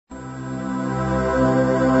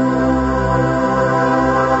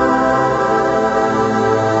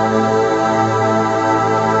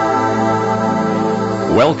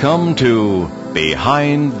Welcome to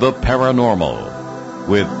Behind the Paranormal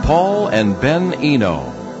with Paul and Ben Eno.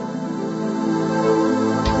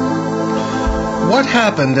 What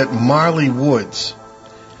happened at Marley Woods?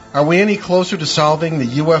 Are we any closer to solving the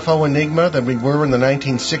UFO enigma than we were in the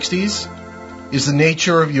 1960s? Is the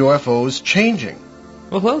nature of UFOs changing?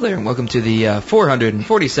 Well, hello there, and welcome to the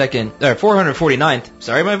 449th,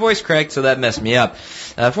 sorry, my voice cracked, so that messed me up,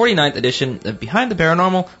 49th edition of Behind the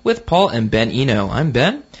Paranormal with Paul and Ben Eno. I'm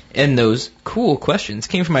Ben, and those cool questions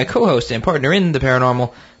came from my co-host and partner in the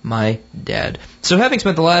paranormal, my dad. So having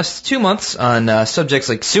spent the last 2 months on subjects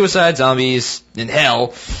like suicide, zombies, and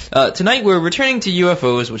hell, tonight we're returning to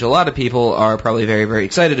UFOs, which a lot of people are probably very, very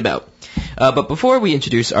excited about. But before we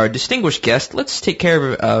introduce our distinguished guest, let's take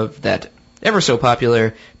care of that ever so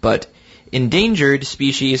popular but endangered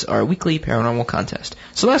species, our weekly paranormal contest.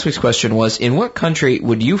 So last week's question was, in what country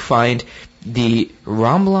would you find the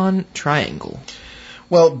Romblon Triangle?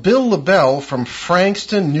 Well, Bill LaBelle from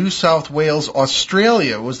Frankston, New South Wales,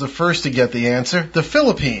 Australia was the first to get the answer: the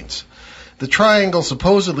Philippines. The triangle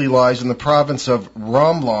supposedly lies in the province of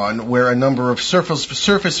Romblon, where a number of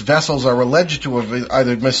surface vessels are alleged to have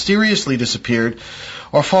either mysteriously disappeared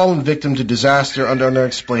or fallen victim to disaster under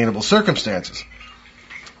unexplainable circumstances.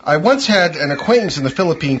 I once had an acquaintance in the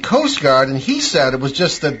Philippine Coast Guard, and he said it was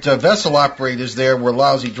just that vessel operators there were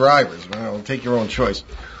lousy drivers. Well, take your own choice.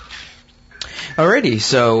 Alrighty,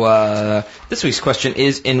 so this week's question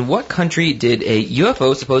is, in what country did a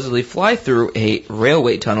UFO supposedly fly through a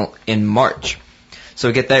railway tunnel in March?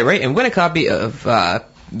 So get that right and win a copy of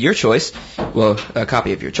your choice,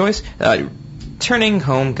 Turning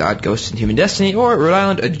Home, God, Ghosts, and Human Destiny, or Rhode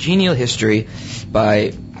Island, A Genial History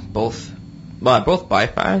by both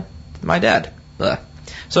by my dad.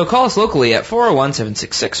 So call us locally at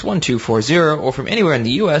 401-766-1240 or from anywhere in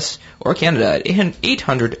the U.S. or Canada at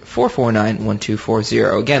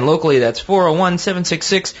 800-449-1240. Again, locally, that's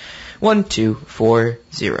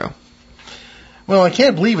 401-766-1240. Well, I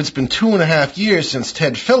can't believe it's been 2.5 years since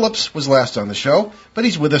Ted Phillips was last on the show, but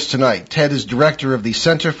he's with us tonight. Ted is director of the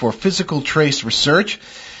Center for Physical Trace Research,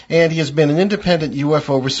 and he has been an independent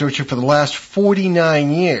UFO researcher for the last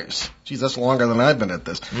 49 years. Geez, that's longer than I've been at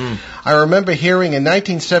this. I remember hearing a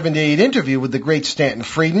 1978 interview with the great Stanton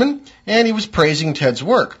Friedman, and he was praising Ted's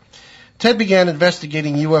work. Ted began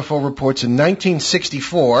investigating UFO reports in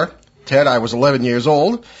 1964. Ted, I was 11 years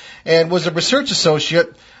old, and was a research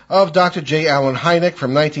associate of Dr. J. Allen Hynek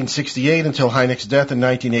from 1968 until Hynek's death in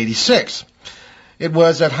 1986. It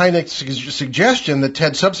was at Hynek's suggestion that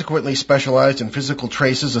Ted subsequently specialized in physical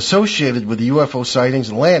traces associated with UFO sightings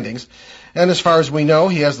and landings, and as far as we know,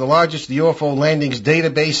 he has the largest UFO landings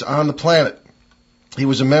database on the planet. He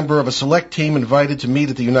was a member of a select team invited to meet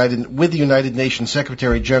with the United Nations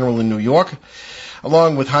Secretary General in New York,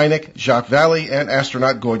 along with Hynek, Jacques Vallée, and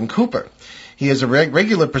astronaut Gordon Cooper. He is a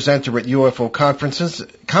regular presenter at UFO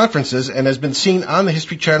conferences and has been seen on the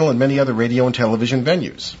History Channel and many other radio and television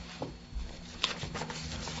venues.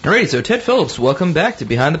 All right, so Ted Phillips, welcome back to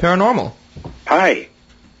Behind the Paranormal. Hi.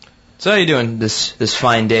 So how are you doing this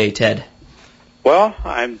fine day, Ted? Well,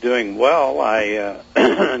 I'm doing well. I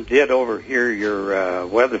did overhear your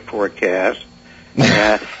weather forecast.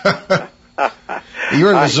 You're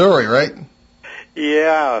in Missouri, right?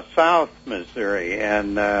 Yeah, South Missouri,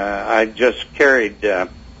 and I just carried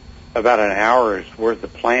about an hour's worth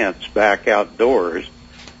of plants back outdoors.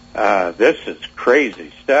 This is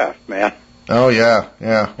crazy stuff, man. Oh, yeah.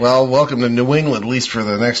 Well, welcome to New England, at least for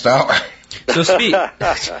the next hour. So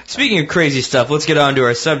speaking of crazy stuff, let's get on to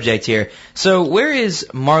our subject here. So where is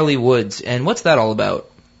Marley Woods, and what's that all about?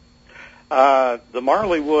 The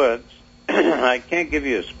Marley Woods, I can't give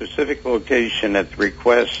you a specific location at the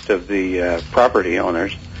request of the property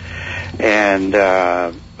owners, and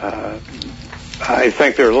I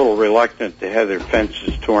think they're a little reluctant to have their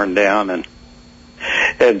fences torn down and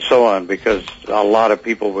so on, because a lot of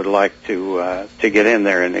people would like to get in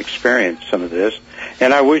there and experience some of this,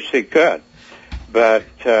 and I wish they could. But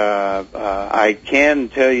I can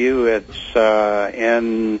tell you it's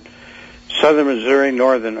in southern Missouri,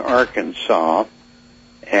 northern Arkansas,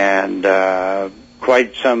 and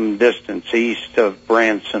quite some distance east of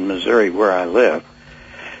Branson, Missouri, where I live.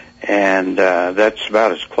 And that's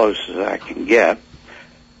about as close as I can get.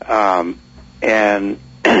 And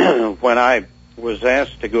when I was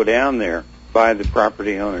asked to go down there by the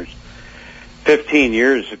property owners 15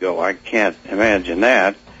 years ago, I can't imagine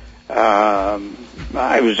that,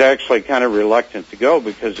 I was actually kind of reluctant to go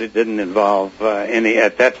because it didn't involve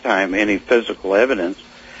at that time, any physical evidence.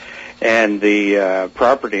 And the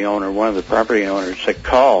property owner, one of the property owners that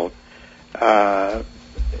called,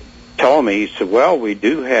 told me, he said, well, we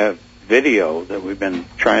do have video that we've been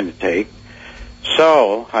trying to take.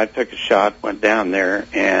 So I took a shot, went down there,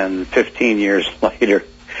 and 15 years later,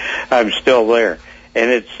 I'm still there. And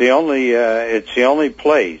it's the only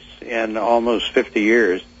place in almost 50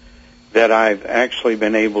 years that I've actually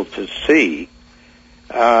been able to see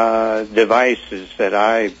devices that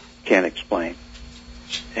I can't explain.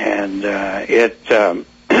 And the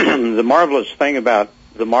marvelous thing about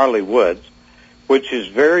the Marley Woods, which is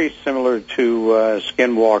very similar to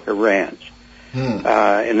Skinwalker Ranch,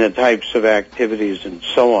 in the types of activities and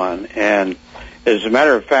so on. And as a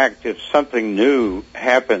matter of fact, if something new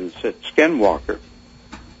happens at Skinwalker,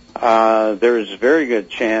 there is a very good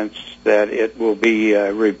chance that it will be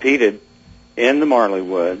repeated in the Marley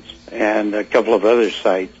Woods and a couple of other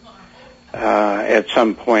sites at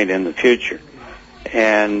some point in the future.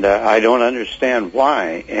 And I don't understand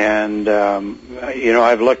why. And,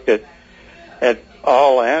 I've looked at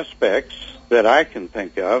all aspects that I can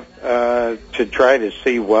think of to try to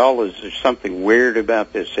see, well, is there something weird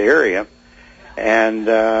about this area? And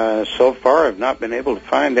so far I've not been able to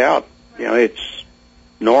find out. It's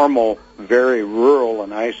normal, very rural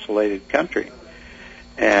and isolated country.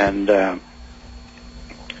 And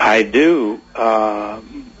I do,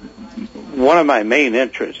 one of my main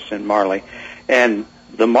interests in Marley, and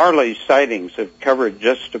the Marley sightings have covered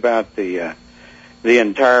just about the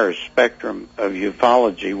entire spectrum of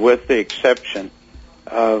ufology, with the exception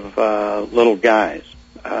of little guys.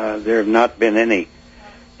 There have not been any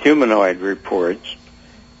humanoid reports,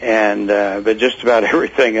 and but just about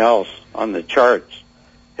everything else on the charts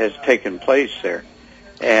has taken place there.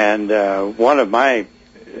 And one of my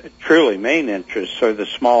truly main interests are the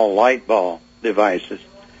small light ball devices,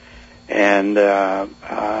 and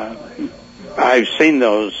I've seen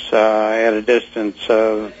those at a distance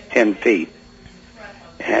of 10 feet.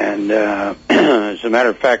 And as a matter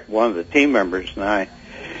of fact, one of the team members and I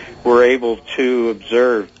were able to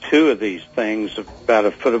observe two of these things about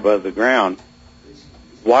a foot above the ground,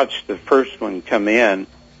 watch the first one come in,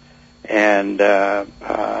 and the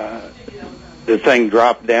thing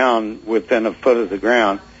dropped down within a foot of the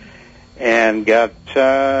ground, and got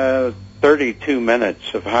 32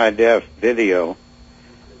 minutes of high-def video.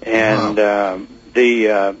 And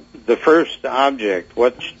the first object,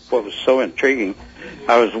 what was so intriguing,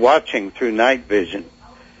 I was watching through night vision,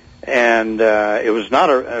 and it was not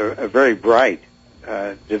a very bright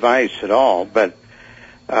device at all, but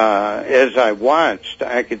as I watched,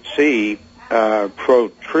 I could see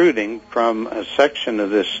protruding from a section of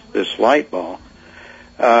this light ball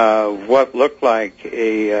what looked like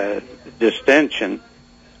a distension,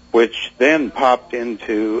 which then popped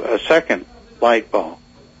into a second light ball,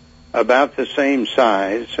 about the same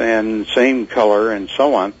size and same color and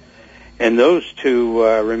so on. And those two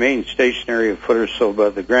remained stationary a foot or so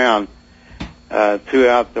above the ground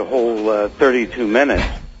throughout the whole 32 minutes.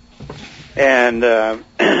 And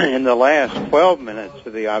in the last 12 minutes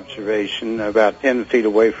of the observation, about 10 feet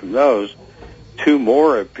away from those, two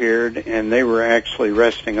more appeared, and they were actually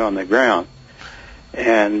resting on the ground.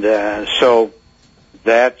 And so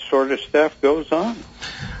that sort of stuff goes on.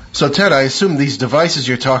 So, Ted, I assume these devices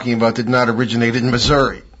you're talking about did not originate in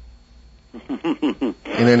Missouri, in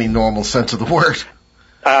any normal sense of the word.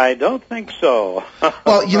 I don't think so.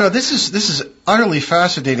 Well, this is utterly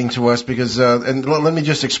fascinating to us because, and let me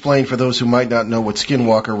just explain for those who might not know what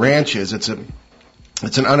Skinwalker Ranch is. It's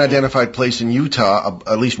an unidentified place in Utah.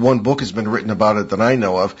 At least one book has been written about it that I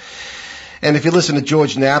know of. And if you listen to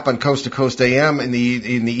George Knapp on Coast to Coast AM in the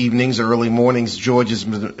evenings or early mornings, George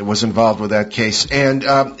was involved with that case. And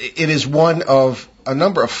it is one of a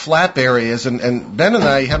number of flap areas, and Ben and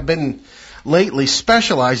I have been lately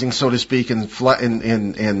specializing, so to speak, in flap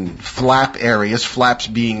areas, flaps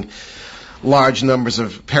being large numbers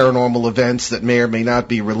of paranormal events that may or may not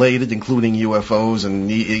be related, including UFOs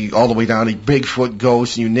and all the way down to Bigfoot,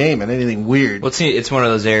 ghosts, you name it, anything weird. Well, it's one of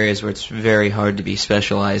those areas where it's very hard to be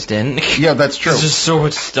specialized in. Yeah, that's true. There's just so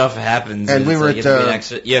much stuff happens. And we were at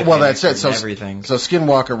that's it. So everything. So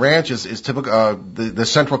Skinwalker Ranch is typical. The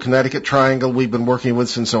Central Connecticut Triangle we've been working with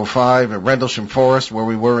since '05. At Rendlesham Forest, where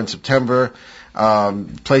we were in September.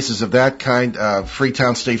 Places of that kind.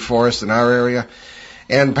 Freetown State Forest in our area.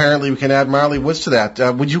 And apparently we can add Marley Woods to that.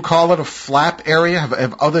 Would you call it a flap area?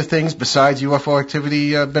 Have other things besides UFO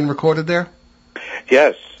activity been recorded there?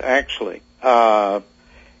 Yes, actually.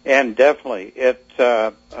 And definitely. It's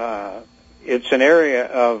an area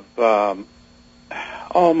of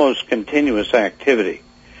almost continuous activity.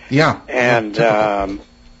 Yeah. And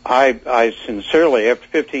I sincerely, after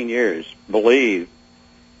 15 years, believe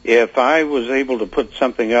if I was able to put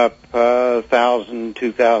something up 1,000,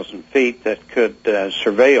 2,000 feet that could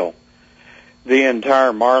surveil the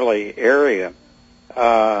entire Marley area,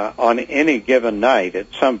 on any given night, at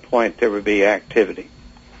some point there would be activity.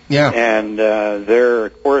 Yeah. And there,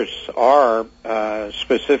 of course, are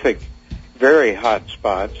specific, very hot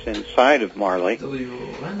spots inside of Marley,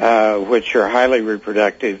 which are highly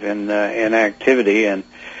reproductive in activity. And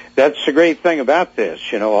that's the great thing about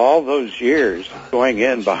this. You know, all those years going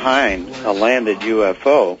in behind a landed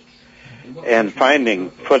UFO and finding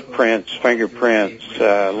footprints, fingerprints,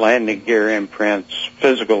 landing gear imprints,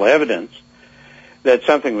 physical evidence that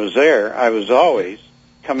something was there, I was always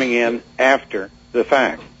coming in after the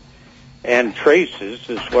fact. And traces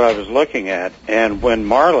is what I was looking at. And when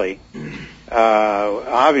Marley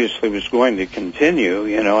obviously was going to continue,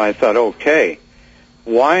 you know, I thought, okay,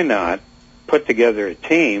 why not put together a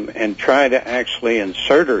team and try to actually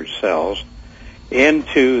insert ourselves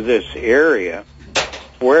into this area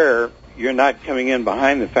where you're not coming in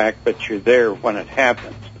behind the fact, but you're there when it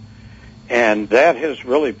happens. And that has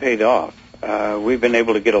really paid off. We've been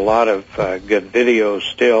able to get a lot of good video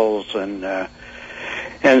stills and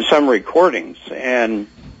some recordings. And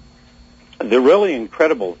the really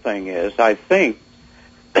incredible thing is, I think,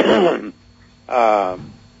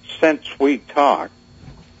 since we talked,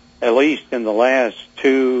 at least in the last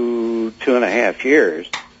two and a half years,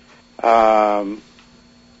 the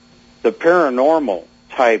paranormal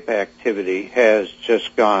type activity has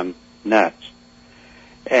just gone nuts.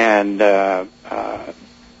 And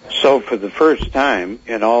so for the first time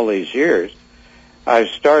in all these years, I've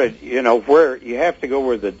started, you know, where you have to go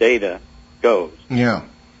where the data goes. Yeah.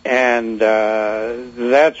 And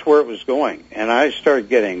that's where it was going. And I started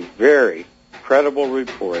getting very credible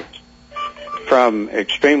reports from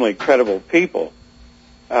extremely credible people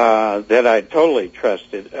that I totally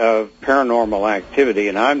trusted of paranormal activity.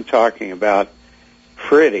 And I'm talking about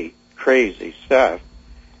pretty crazy stuff.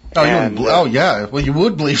 Oh, yeah. Well, you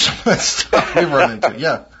would believe some of that stuff we run into.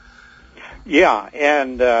 Yeah. Yeah,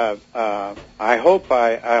 and I hope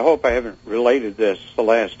I haven't related this the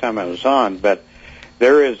last time I was on, but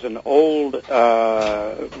there is an old,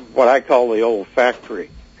 what I call the old factory,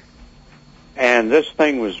 and this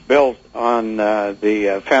thing was built on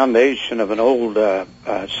the foundation of an old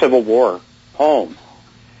Civil War home,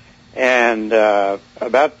 and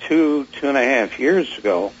about two and a half years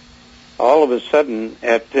ago, all of a sudden,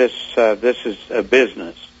 at this is a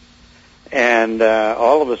business. And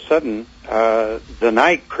all of a sudden, the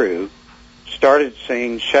night crew started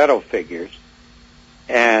seeing shadow figures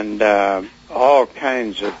and all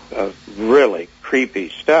kinds of really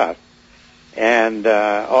creepy stuff. And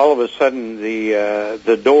all of a sudden,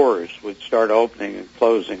 the doors would start opening and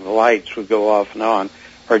closing. The lights would go off and on,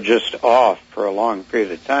 or just off for a long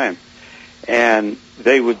period of time. And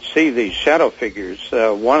they would see these shadow figures.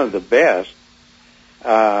 One of the best.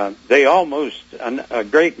 They almost, a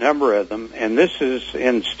great number of them, and this is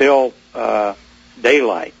in still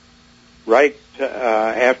daylight, right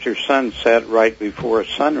after sunset, right before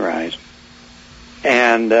sunrise.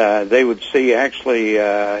 And they would see actually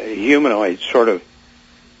humanoid sort of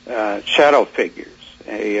shadow figures,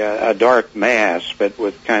 a dark mass, but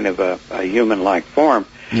with kind of a human-like form.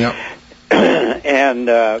 Yep. And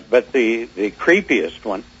but the creepiest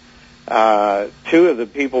one, two of the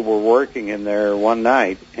people were working in there one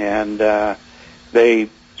night, and they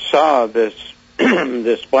saw this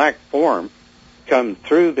this black form come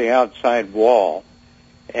through the outside wall,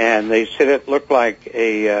 and they said it looked like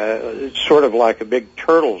a sort of like a big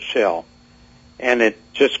turtle shell, and it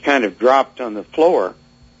just kind of dropped on the floor,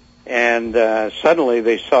 and suddenly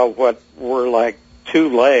they saw what were like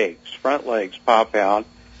two legs, front legs pop out,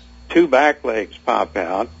 two back legs pop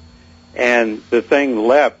out, and the thing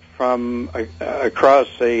leapt from across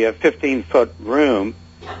a 15-foot room,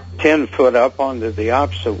 10 foot up onto the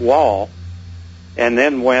opposite wall, and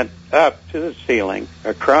then went up to the ceiling,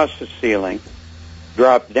 across the ceiling,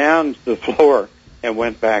 dropped down to the floor, and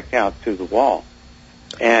went back out to the wall.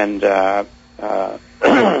 And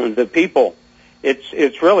the people,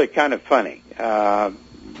 it's really kind of funny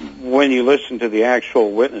when you listen to the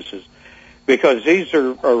actual witnesses, because these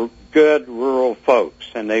are good rural folks,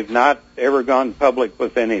 and they've not ever gone public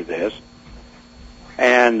with any of this,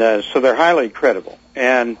 and so they're highly credible.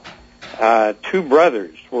 And two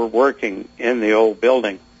brothers were working in the old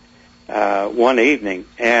building one evening,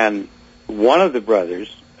 and one of the brothers,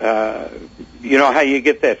 you know how you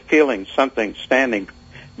get that feeling something standing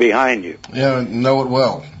behind you? Yeah, know it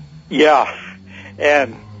well. Yeah,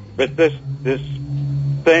 but this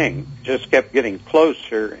thing just kept getting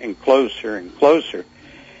closer and closer and closer.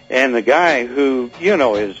 And the guy who, you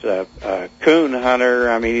know, is a coon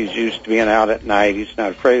hunter, I mean, he's used to being out at night, he's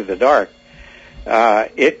not afraid of the dark,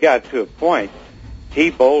 it got to a point, he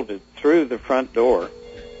bolted through the front door,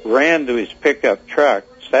 ran to his pickup truck,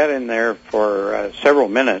 sat in there for several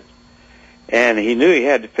minutes, and he knew he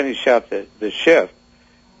had to finish out the shift.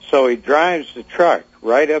 So he drives the truck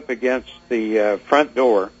right up against the front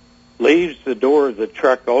door, leaves the door of the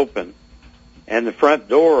truck open, and the front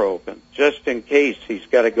door open, just in case he's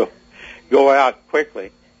got to go out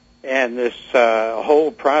quickly. And this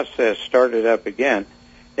whole process started up again,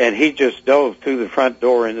 and he just dove through the front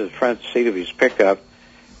door into the front seat of his pickup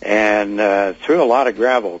and threw a lot of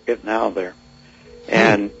gravel getting out of there.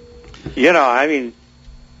 And, you know, I mean,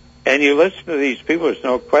 and you listen to these people, there's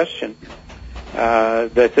no question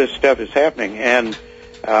that this stuff is happening. And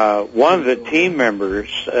one of the team members'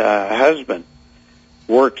 husband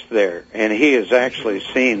works there, and he has actually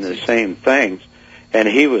seen the same things, and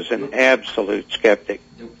he was an absolute skeptic.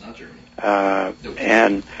 Nope, not Germany.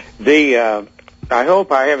 And the I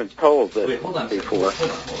hope I haven't told this before.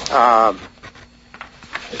 Hold on.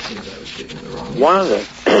 It seems I was giving the wrong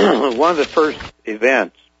one of the first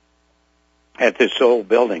events at this old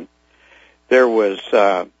building, there was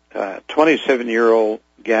a 27-year-old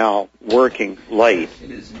gal working late,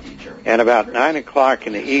 It is indeed Germany. and about 9 o'clock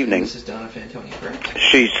in the evening, This is Donna Fantoni, correct?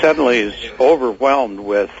 she suddenly is overwhelmed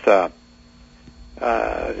with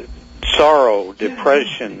sorrow,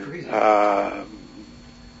 depression,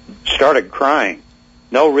 started crying.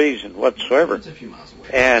 No reason whatsoever. It's a few miles away.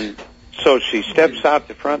 And so she steps out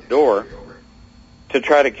the front door to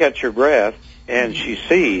try to catch her breath, and she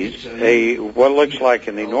sees what looks like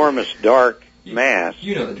an enormous dark mass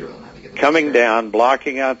You know the drill on how to get coming down,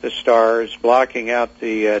 blocking out the stars, blocking out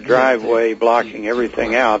the driveway, blocking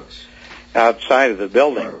everything out outside of the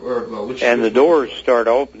building. And the doors start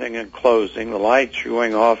opening and closing, the lights are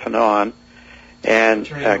going off and on, and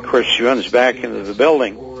of course she runs back into the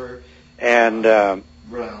building, and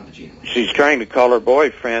she's trying to call her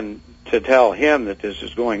boyfriend to tell him that this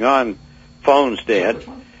is going on. Phone's dead.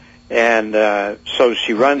 And so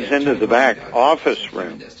she runs into the back office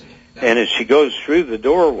room, and as she goes through the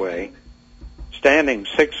doorway, standing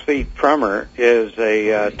 6 feet from her is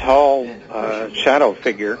a tall shadow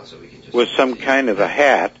figure with some kind of a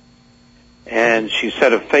hat, and she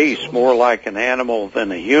said a face more like an animal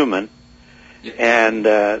than a human, and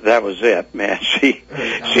that was it, man.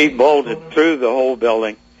 She bolted through the whole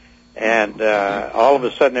building, and all of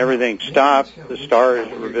a sudden everything stopped, the stars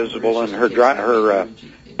were visible, and her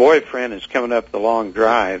boyfriend is coming up the long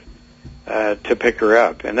drive to pick her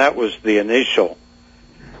up, and that was the initial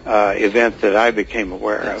event that I became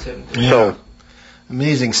aware of. Yeah. So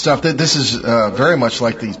amazing stuff. This is very much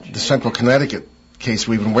like the Central Connecticut case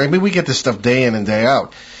we've been wearing. I mean, we get this stuff day in and day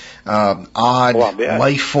out. Odd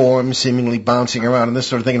life forms seemingly bouncing around and this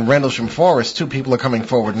sort of thing. In Rendlesham Forest, too, people are coming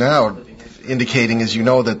forward now indicating, as you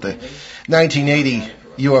know, that the 1980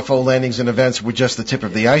 UFO landings and events were just the tip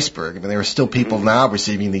of the iceberg. I mean, there are still people now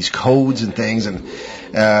receiving these codes and things, and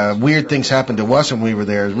weird things happened to us when we were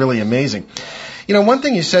there. It's really amazing. You know, one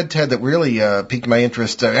thing you said, Ted, that really piqued my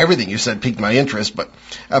interest, everything you said piqued my interest, but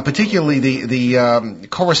particularly the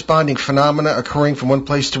corresponding phenomena occurring from one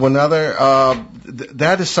place to another,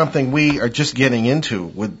 that is something we are just getting into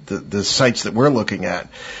with the sites that we're looking at.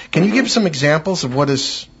 Can you give some examples of what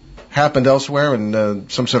has happened elsewhere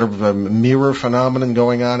and some sort of mirror phenomenon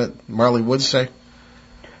going on at Marley Woods, say?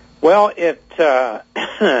 Well, I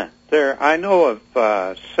know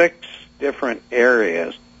of 6 different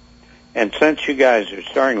areas, and since you guys are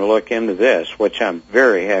starting to look into this, which I'm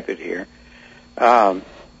very happy to hear,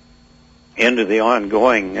 into the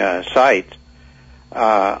ongoing sites,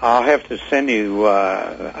 I'll have to send you,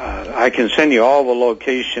 I can send you all the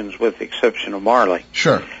locations with the exception of Marley.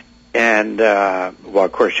 Sure. And, well,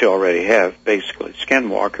 of course you already have, basically,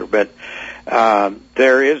 Skinwalker, but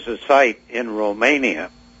there is a site in Romania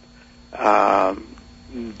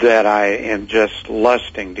that I am just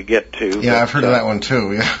lusting to get to. Yeah, I've heard of that one,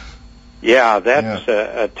 too, yeah. Yeah, that's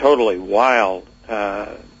a totally wild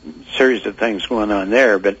series of things going on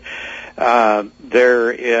there, but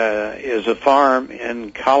there is a farm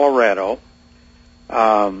in Colorado.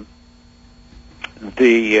 Let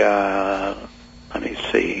me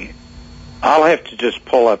see. I'll have to just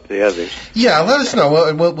pull up the others. Yeah, let us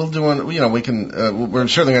know. We'll do. We can. We're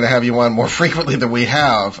certainly going to have you on more frequently than we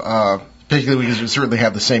have, particularly because we certainly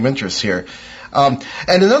have the same interests here. And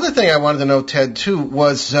another thing I wanted to know, Ted, too,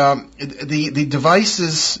 was the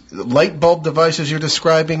devices, light bulb devices you're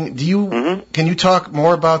describing. Can you talk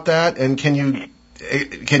more about that, and can you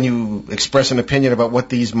express an opinion about what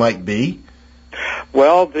these might be?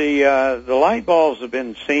 Well, the light bulbs have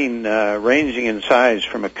been seen ranging in size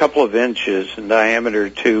from a couple of inches in diameter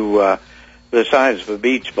to the size of a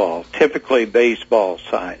beach ball, typically baseball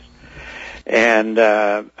size. And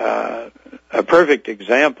a perfect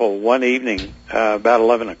example, one evening, about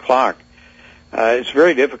 11 o'clock, it's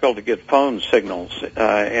very difficult to get phone signals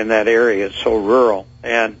in that area. It's so rural.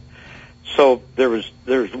 And so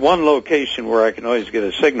there's one location where I can always get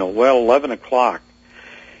a signal. Well, 11 o'clock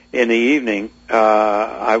in the evening,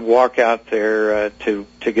 I walk out there to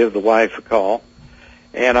give the wife a call,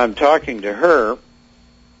 and I'm talking to her.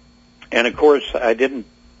 And, of course, I didn't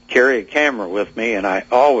carry a camera with me, and I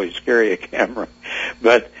always carry a camera.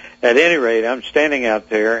 But at any rate, I'm standing out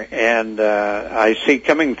there, and I see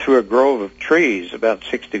coming through a grove of trees about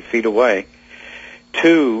 60 feet away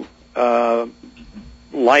 2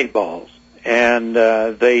 light balls. And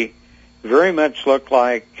they very much look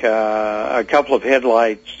like a couple of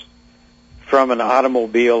headlights from an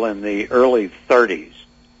automobile in the early 30s.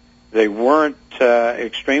 They weren't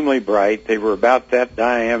extremely bright. They were about that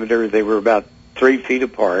diameter. They were about 3 feet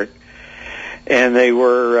apart. And they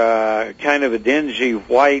were kind of a dingy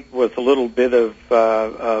white with a little bit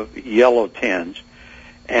of yellow tinge.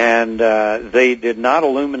 And they did not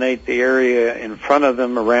illuminate the area in front of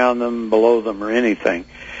them, around them, below them, or anything.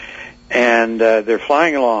 And they're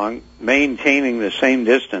flying along, maintaining the same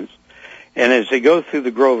distance. And as they go through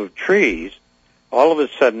the grove of trees, all of a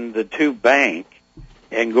sudden the 2 bank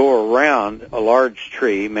and go around a large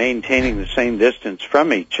tree, maintaining the same distance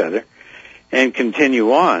from each other, and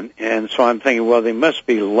continue on. And so I'm thinking, well, they must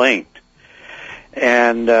be linked.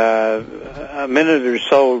 And a minute or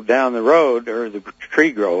so down the road, or the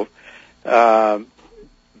tree grove,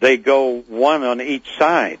 they go one on each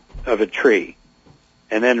side of a tree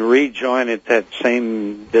and then rejoin at that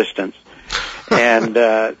same distance. And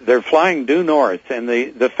they're flying due north. And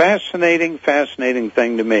the fascinating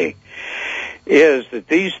thing to me is that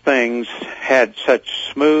these things had such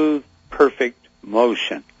smooth, perfect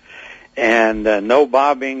motion. And no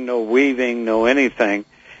bobbing, no weaving, no anything.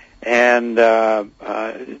 And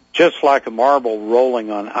just like a marble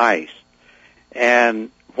rolling on ice.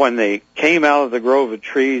 And when they came out of the grove of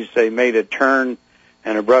trees, they made a turn,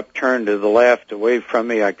 an abrupt turn to the left, away from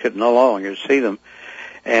me. I could no longer see them,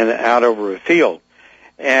 and out over a field.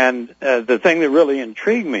 And the thing that really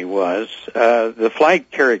intrigued me was the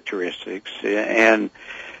flight characteristics. And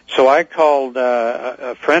so I called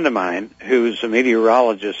a friend of mine who's a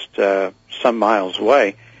meteorologist some miles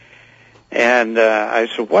away, and I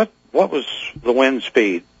said, what was the wind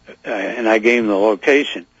speed? And I gave him the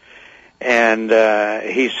location. And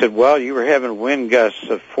he said, well, you were having wind gusts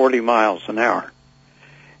of 40 miles an hour.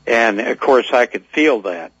 And, of course, I could feel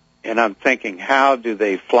that. And I'm thinking, how do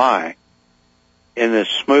they fly in this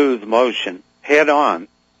smooth motion head on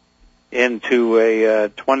into a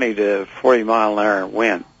 20 to 40 mile an hour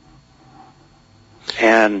wind?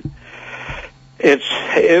 And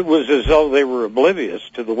it was as though they were oblivious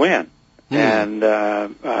to the wind. And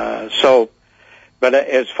but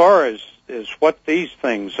as far as what these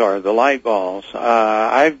things are, the light balls,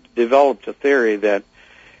 I've developed a theory that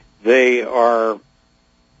they are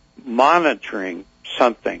monitoring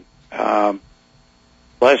something.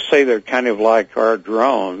 Let's say they're kind of like our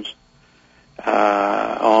drones,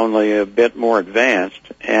 only a bit more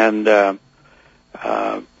advanced. And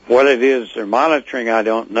what it is they're monitoring, I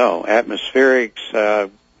don't know. Atmospherics,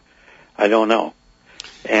 I don't know.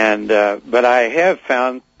 And but I have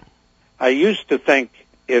found, I used to think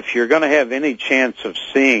if you're going to have any chance of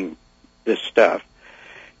seeing this stuff,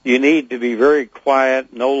 you need to be very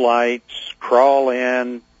quiet, no lights, crawl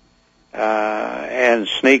in, and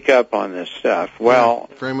sneak up on this stuff. Well,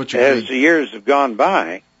 very much as the years have gone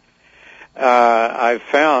by, I've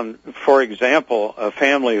found, for example, a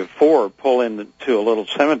family of 4 pull into a little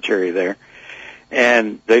cemetery there,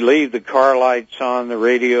 and they leave the car lights on, the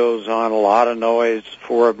radio's on, a lot of noise,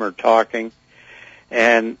 4 of them are talking,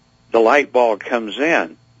 and the light ball comes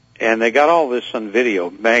in, and they got all this on video,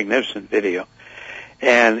 magnificent video,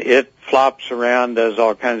 and it flops around, does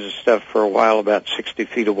all kinds of stuff for a while about 60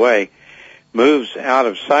 feet away, moves out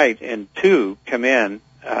of sight, and 2 come in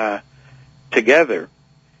together.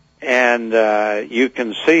 And you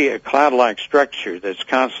can see a cloud-like structure that's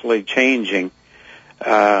constantly changing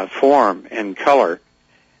form and color.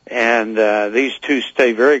 And these 2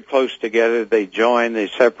 stay very close together. They join, they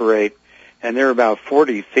separate, and they're about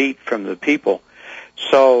 40 feet from the people.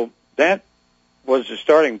 So that was the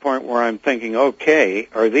starting point where I'm thinking, okay,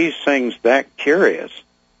 are these things that curious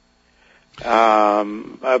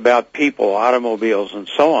about people, automobiles, and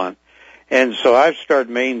so on? And so I've started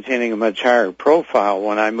maintaining a much higher profile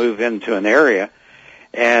when I move into an area,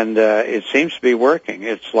 and it seems to be working.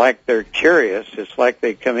 It's like they're curious. It's like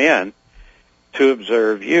they come in to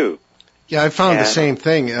observe you. Yeah, I found the same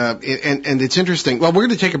thing, and it's interesting. Well, we're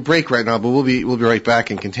going to take a break right now, but we'll be right back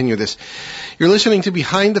and continue this. You're listening to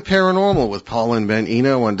Behind the Paranormal with Paul and Ben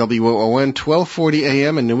Eno on WOON 1240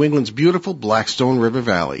 AM in New England's beautiful Blackstone River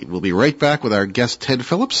Valley. We'll be right back with our guest Ted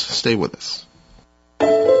Phillips. Stay with us.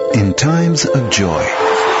 In times of joy,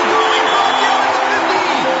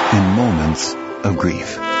 in moments of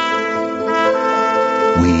grief,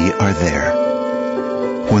 we are there.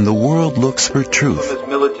 When the world looks for truth,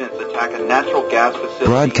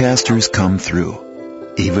 broadcasters come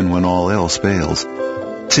through, even when all else fails.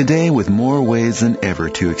 Today, with more ways than ever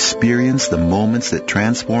to experience the moments that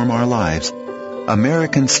transform our lives,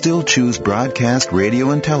 Americans still choose broadcast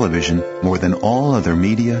radio and television more than all other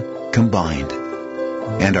media combined.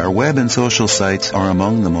 And our web and social sites are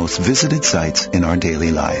among the most visited sites in our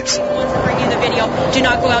daily lives. Once I bring you the video, do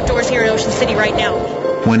not go outdoors here in Ocean City right now.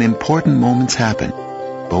 When important moments happen,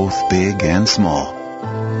 both big and small,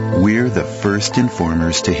 we're the first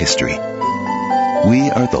informers to history. We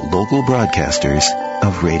are the local broadcasters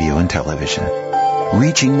of radio and television,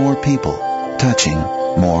 reaching more people, touching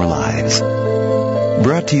more lives.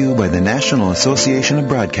 Brought to you by the National Association of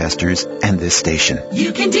Broadcasters and this station.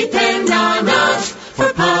 You can depend on us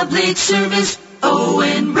for public service,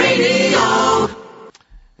 ON Radio.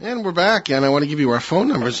 And we're back, and I want to give you our phone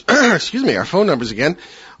numbers. Excuse me, our phone numbers again.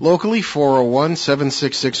 Locally,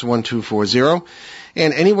 401-766-1240.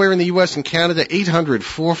 And anywhere in the U.S. and Canada,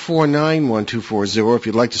 800-449-1240 if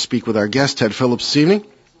you'd like to speak with our guest, Ted Phillips, this evening,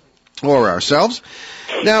 or ourselves.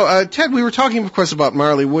 Now, Ted, we were talking, of course, about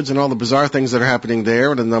Marley Woods and all the bizarre things that are happening there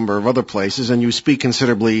and a number of other places, and you speak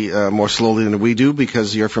considerably more slowly than we do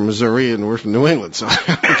because you're from Missouri and we're from New England, so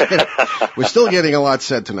we're still getting a lot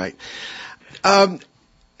said tonight. Boy,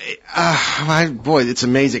 it's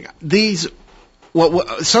amazing. These,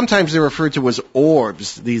 what sometimes they're referred to as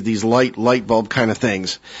orbs, these light bulb kind of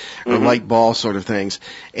things, or light ball sort of things.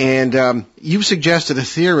 And you suggested a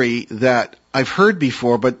theory that I've heard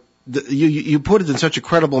before, but you put it in such a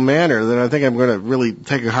credible manner that I think I'm going to really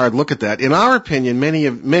take a hard look at that. In our opinion,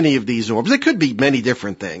 many of these orbs, they could be many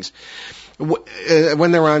different things.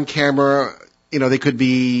 When they're on camera, you know, they could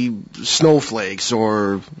be snowflakes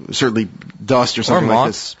or certainly dust or something like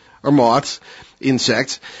this. Or moths,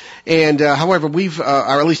 insects. And, however,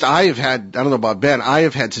 or at least I have had, I don't know about Ben, I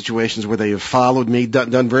have had situations where they have followed me,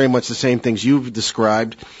 done very much the same things you've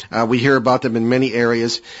described. We hear about them in many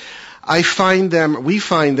areas. We find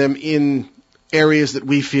them in areas that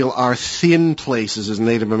we feel are thin places, as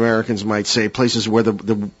Native Americans might say, places where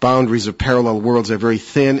the boundaries of parallel worlds are very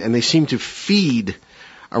thin, and they seem to feed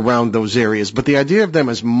around those areas. But the idea of them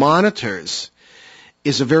as monitors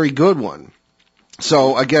is a very good one.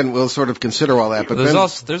 So again, we'll sort of consider all that. But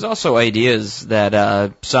there's also ideas that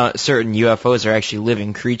certain UFOs are actually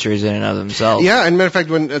living creatures in and of themselves. Yeah, and matter of fact,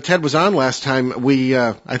 when Ted was on last time,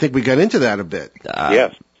 I think we got into that a bit.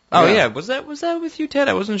 Yes. Oh yeah, was that with you, Ted?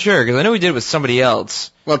 I wasn't sure because I know we did it with somebody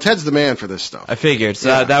else. Well, Ted's the man for this stuff. I figured,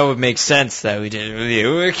 so that would make sense that we did it with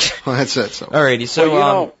you. Well, that's it. So. Alrighty,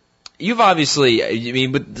 so you've obviously, I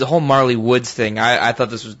mean, with the whole Marley Woods thing, I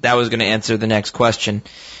thought that was going to answer the next question,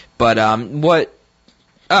 but what?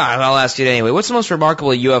 I'll ask you anyway. What's the most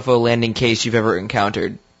remarkable UFO landing case you've ever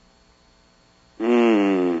encountered?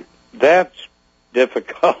 That's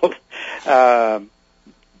difficult. There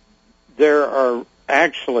are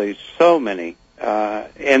actually so many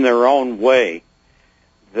in their own way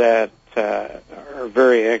that are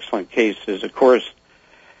very excellent cases. Of course,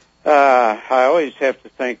 I always have to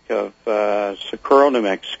think of Socorro, New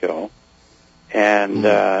Mexico. And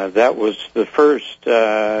that was the first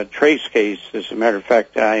trace case, as a matter of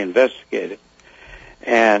fact, I investigated.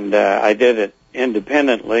 And I did it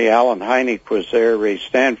independently. Alan Hynek was there. Ray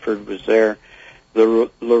Stanford was there. The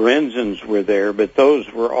Lorenzens were there. But those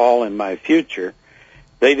were all in my future.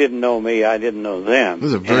 They didn't know me. I didn't know them. This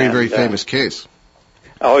is a very famous case.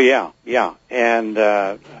 Oh, yeah. And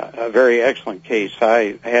a very excellent case.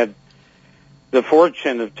 I had the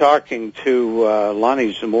fortune of talking to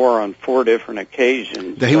Lonnie Zamora on 4 different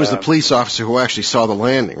occasions. He was the police officer who actually saw the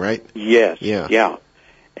landing, right? Yes. Yeah.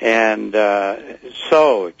 And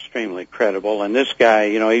so extremely credible. And this guy,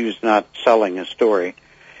 you know, he was not selling a story.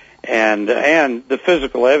 And the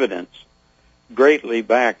physical evidence greatly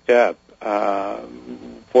backed up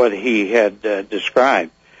what he had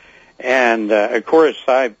described. And, of course,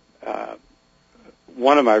 one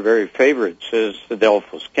of my very favorites is the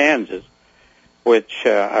Delphos, Kansas, which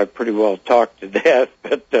I pretty well talked to death.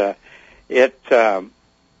 But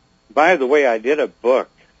by the way, I did a book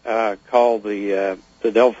called the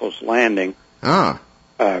Delphos Landing. Ah.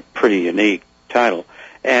 Pretty unique title.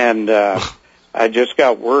 And I just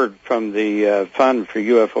got word from the Fund for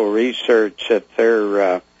UFO Research that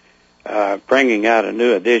they're bringing out a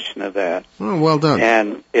new edition of that. Oh, well done.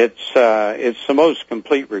 And it's the most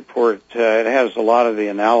complete report. It has a lot of the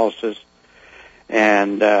analysis.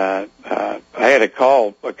 And I had a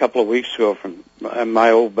call a couple of weeks ago from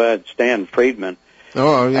my old bud, Stan Friedman.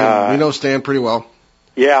 Oh, yeah, we know Stan pretty well.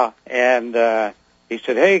 Yeah, and he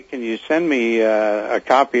said, hey, can you send me a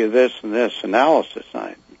copy of this and this analysis?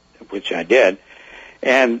 Which I did.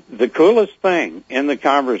 And the coolest thing in the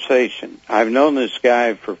conversation, I've known this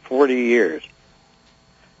guy for 40 years,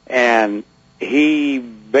 and he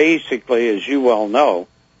basically, as you well know,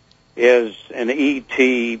 is an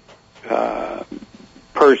E.T.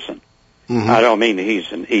 Person. Mm-hmm. I don't mean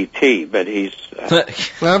he's an E.T., but he's... well,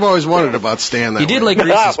 I've always wondered about Stan that He did way. like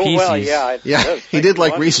Reese's Pieces. Well, yeah, he did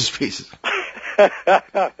like Reese's Pieces.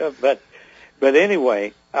 But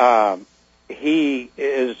anyway, he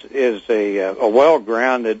is a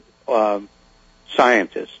well-grounded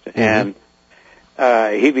scientist, mm-hmm. and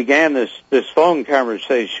he began this phone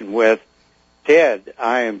conversation with, Ted,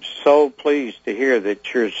 I am so pleased to hear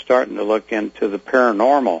that you're starting to look into the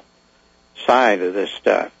paranormal side of this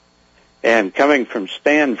stuff. And coming from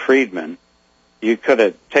Stan Friedman, you could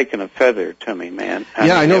have taken a feather to me, man.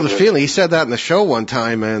 I know the feeling. He said that in the show one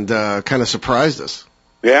time and kind of surprised us.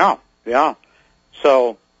 Yeah.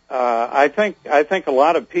 So I think a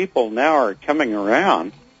lot of people now are coming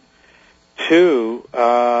around to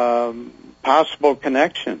possible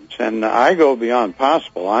connections, and I go beyond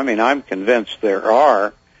possible. I mean, I'm convinced there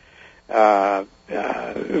are.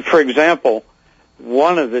 For example,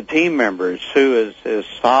 one of the team members who is as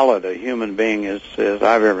solid a human being as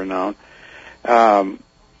I've ever known,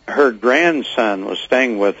 her grandson was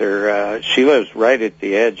staying with her. She lives right at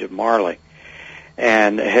the edge of Marley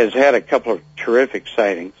and has had a couple of terrific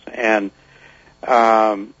sightings. And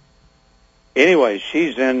anyway,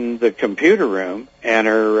 she's in the computer room, and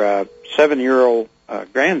her 7-year-old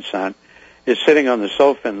grandson is sitting on the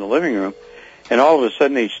sofa in the living room. And all of a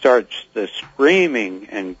sudden he starts screaming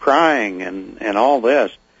and crying and all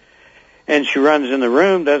this. And she runs in the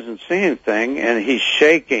room, doesn't see anything, and he's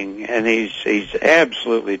shaking, and he's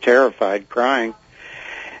absolutely terrified, crying.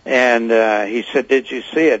 And he said, did you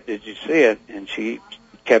see it? Did you see it? And she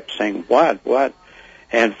kept saying, what?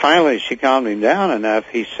 And finally she calmed him down enough.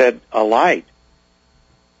 He said, a light.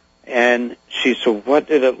 And she said, what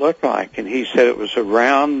did it look like? And he said it was a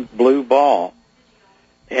round blue ball.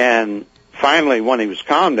 And finally, when he was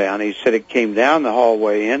calmed down, he said it came down the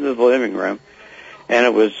hallway into the living room, and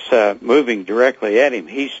it was moving directly at him.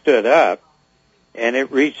 He stood up, and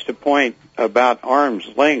it reached a point about arm's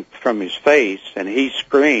length from his face, and he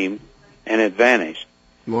screamed, and it vanished.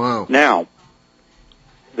 Wow. Now,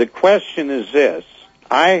 the question is this.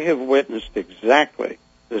 I have witnessed exactly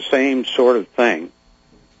the same sort of thing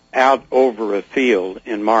out over a field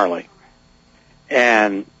in Marley.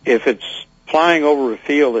 And if it's flying over a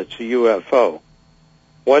field, it's a UFO.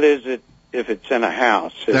 What is it if it's in a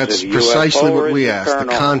house? Is That's it a precisely UFO, what we asked, paranormal?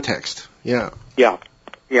 the context. Yeah.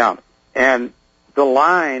 And the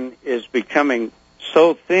line is becoming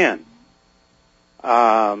so thin.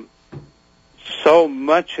 So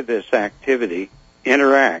much of this activity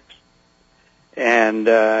interacts. And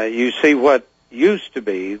you see what used to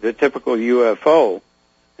be the typical UFO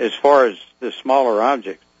as far as the smaller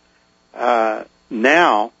objects,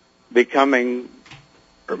 now moving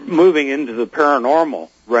into the paranormal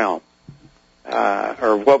realm,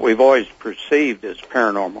 or what we've always perceived as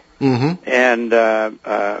paranormal. Mm-hmm. And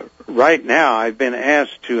right now I've been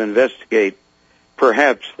asked to investigate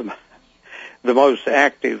perhaps the most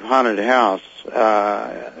active haunted house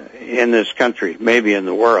in this country, maybe in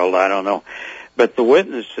the world, I don't know. But the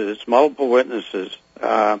witnesses, multiple witnesses,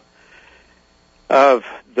 of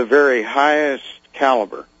the very highest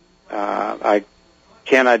caliber, I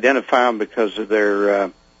can't identify them because of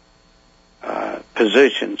their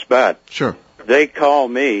positions, but sure, they call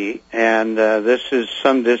me, and this is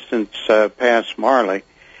some distance past Marley,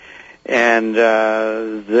 and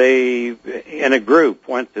they, in a group,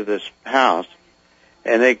 went to this house,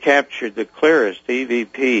 and they captured the clearest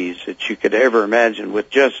EVPs that you could ever imagine with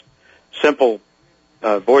just simple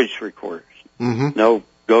voice recorders, mm-hmm. no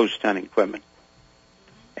ghost hunting equipment.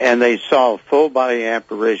 And they saw full-body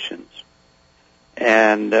apparitions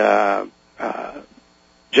and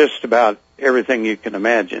just about everything you can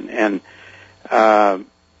imagine. And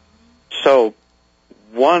so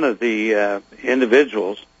one of the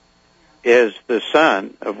individuals is the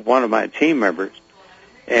son of one of my team members,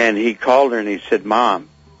 and he called her and he said, Mom,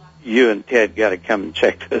 you and Ted got to come and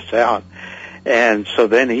check this out. And so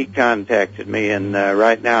then he contacted me, and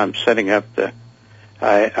right now I'm setting up the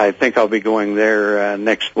I think I'll be going there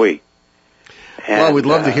next week. And, well, we'd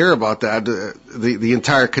love to hear about that. The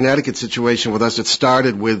entire Connecticut situation with us, it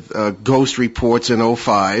started with ghost reports in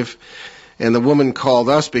 2005, and the woman called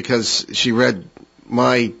us because she read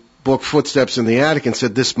my book, Footsteps in the Attic, and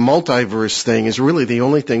said this multiverse thing is really the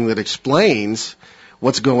only thing that explains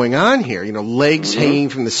what's going on here. You know, legs hanging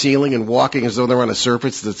from the ceiling and walking as though they're on a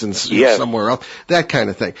surface that's in somewhere else, that kind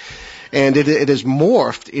of thing. And it has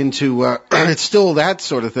morphed into, it's still that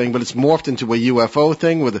sort of thing, but it's morphed into a UFO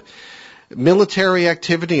thing with military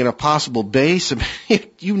activity and a possible base. I mean,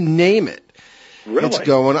 you name it. Really? It's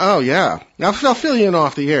going, oh, yeah. I'll fill you in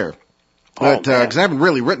off the air. But, because I haven't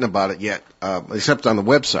really written about it yet, except on the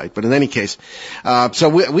website. But in any case, so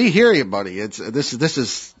we hear you, buddy. This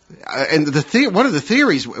is, and one of the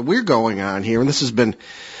theories we're going on here, and this has been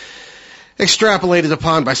extrapolated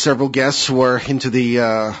upon by several guests who are into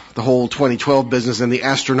the whole 2012 business and the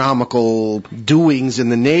astronomical doings in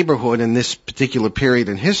the neighborhood in this particular period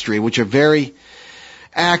in history, which are very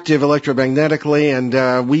active electromagnetically,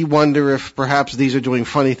 and we wonder if perhaps these are doing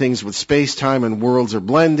funny things with space-time and worlds are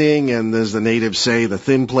blending, and as the natives say, the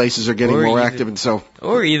thin places are getting more active, and so...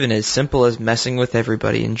 Or even as simple as messing with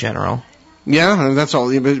everybody in general. Yeah, and that's all.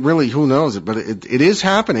 Really, who knows it? But it is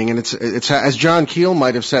happening, and it's as John Keel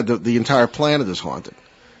might have said, the entire planet is haunted.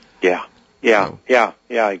 Yeah,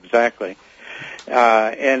 exactly.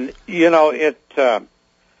 And you know,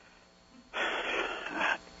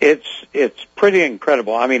 it's pretty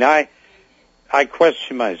incredible. I mean, I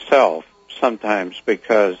question myself sometimes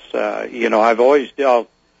because you know, I've always dealt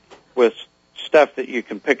with stuff that you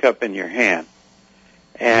can pick up in your hand,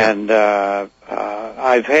 and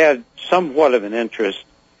I've had somewhat of an interest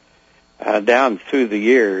down through the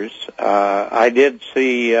years. I did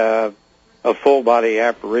see a full-body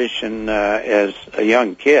apparition as a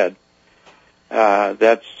young kid.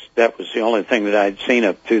 That was the only thing that I'd seen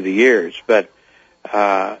up through the years. But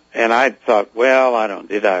and I thought, well,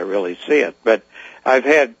 did I really see it? But I've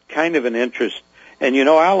had kind of an interest. And you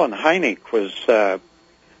know, Alan Hynek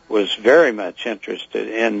was very much interested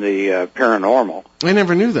in the paranormal. I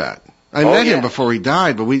never knew that. I met him before he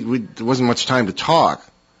died, but there wasn't much time to talk.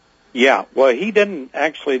 Yeah, well, he didn't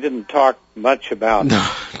talk much about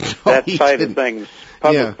that side of things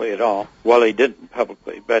publicly at all. Well, he didn't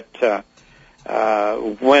publicly, but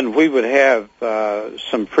when we would have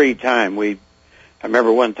some free time, I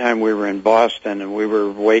remember one time we were in Boston and we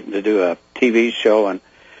were waiting to do a TV show, and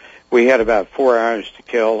we had about 4 hours to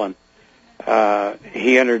kill, and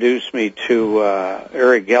he introduced me to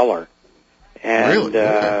Uri Geller. And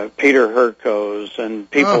Peter Herkos and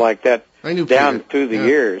people like that down through the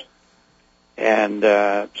years. And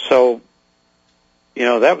so, you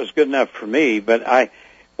know, that was good enough for me. But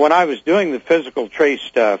when I was doing the physical trace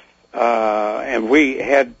stuff, and we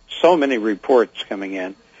had so many reports coming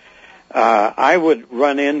in, I would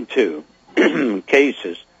run into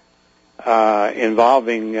cases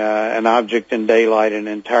involving an object in daylight, an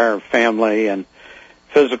entire family, and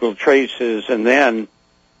physical traces, and then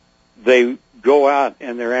they go out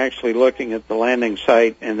and they're actually looking at the landing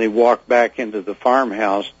site, and they walk back into the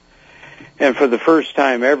farmhouse, and for the first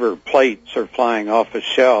time ever, plates are flying off of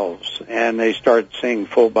shelves, and they start seeing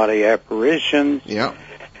full-body apparitions. Yeah.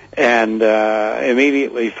 And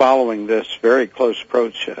immediately following this, very close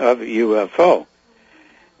approach of a UFO.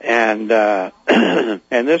 And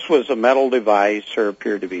and this was a metal device, or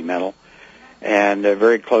appeared to be metal, and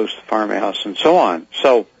very close to the farmhouse and so on.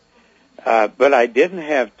 So, but I didn't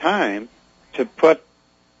have time to put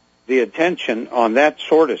the attention on that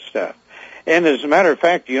sort of stuff. And as a matter of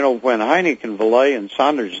fact, you know, when Hynek and Valet and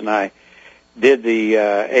Saunders and I did the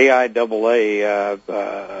AIAA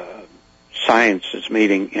sciences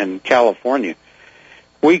meeting in California,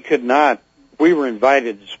 we were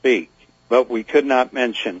invited to speak, but we could not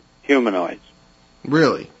mention humanoids.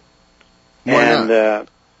 Really? Why not?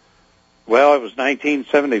 Well, it was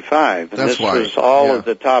 1975, and this was all of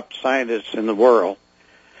the top scientists in the world.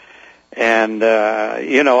 And,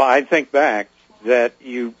 you know, I think back that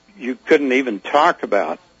you couldn't even talk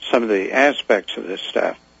about some of the aspects of this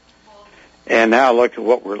stuff. And now look at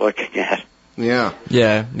what we're looking at. Yeah.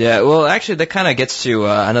 Yeah. Well, actually, that kind of gets to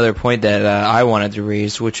another point that I wanted to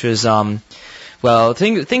raise, which was, well,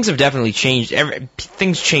 things have definitely changed.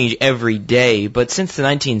 Things change every day, but since the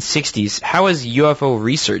 1960s, how has UFO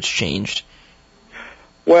research changed?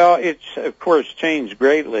 Well, it's, of course, changed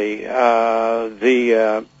greatly.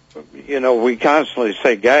 You know, we constantly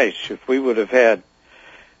say, gosh, if we would have had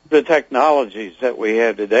the technologies that we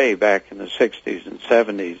have today back in the 60s and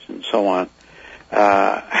 70s and so on,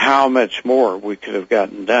 how much more we could have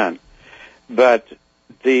gotten done. But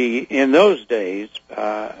in those days,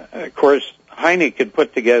 of course, Hynek had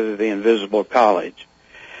put together the Invisible College,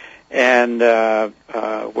 and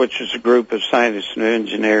which is a group of scientists and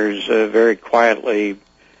engineers very quietly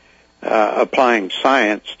applying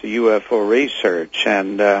science to UFO research.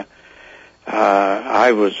 And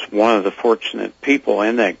I was one of the fortunate people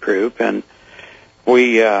in that group, and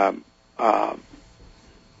we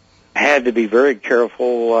had to be very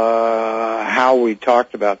careful how we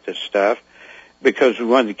talked about this stuff, because we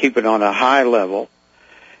wanted to keep it on a high level.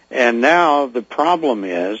 And now the problem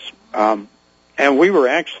is, and we were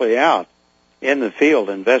actually out in the field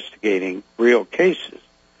investigating real cases,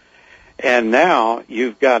 and now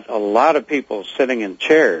you've got a lot of people sitting in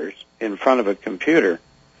chairs in front of a computer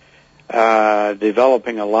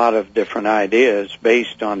developing a lot of different ideas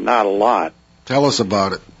based on not a lot. Tell us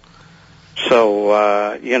about it. So,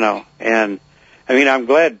 and I mean, I'm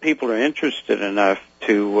glad people are interested enough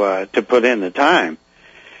to put in the time.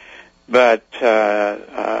 But,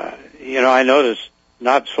 I noticed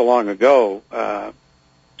not so long ago,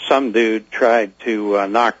 some dude tried to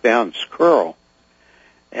knock down Squirrel,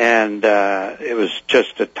 and it was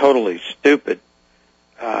just a totally stupid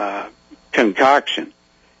concoction.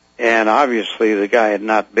 And obviously the guy had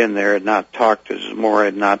not been there, had not talked to Zamora,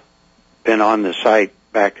 had not been on the site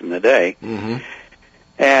back in the day. Mm-hmm.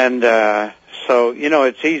 And so,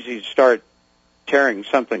 it's easy to start tearing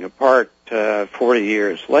something apart 40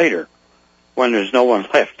 years later when there's no one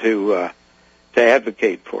left to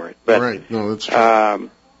advocate for it. But right. No, that's true.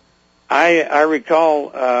 I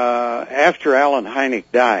recall after Alan Hynek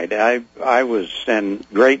died, I was in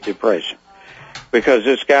great depression, because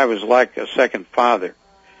this guy was like a second father.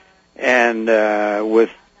 And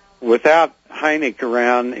without Hynek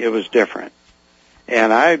around, it was different.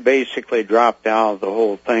 And I basically dropped out of the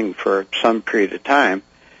whole thing for some period of time.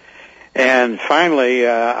 And finally,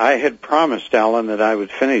 I had promised Alan that I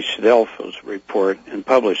would finish Delfo's report and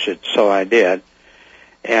publish it, so I did.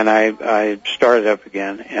 And I started up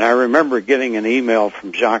again. And I remember getting an email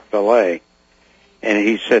from Jacques Vallée, and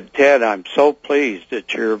he said, "Ted, I'm so pleased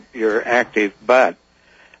that you're active, but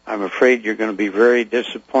I'm afraid you're going to be very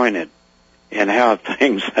disappointed in how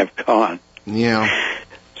things have gone." Yeah.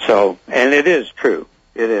 So, and it is true.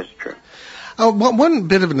 It is true. Oh, one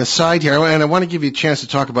bit of an aside here, and I want to give you a chance to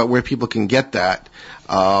talk about where people can get that.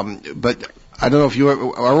 But I don't know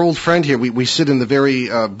if our old friend here, we sit in the very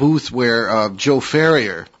booth where Joe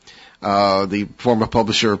Ferrier, the former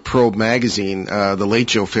publisher of Probe magazine, the late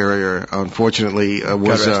Joe Ferrier, unfortunately,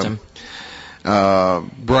 was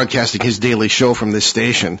broadcasting his daily show from this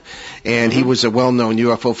station, and he was a well-known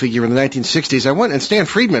UFO figure in the 1960s. And Stan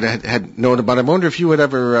Friedman had known about him. I wonder if you had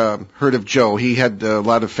ever heard of Joe. He had a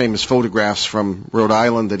lot of famous photographs from Rhode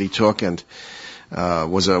Island that he took, and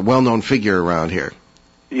was a well-known figure around here.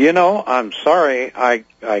 I'm sorry, I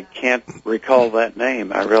can't recall that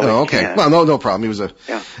name. I really can't. Well, no problem. He was a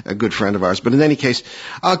good friend of ours. But in any case,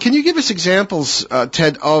 can you give us examples,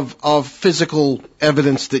 Ted, of physical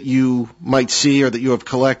evidence that you might see or that you have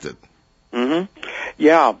collected? Mm-hmm.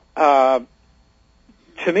 Yeah. To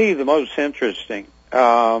me, the most interesting,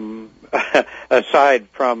 aside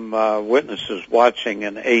from witnesses watching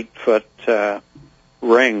an 8-foot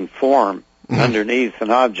ring form underneath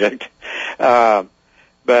an object,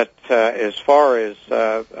 but as far as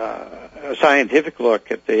a scientific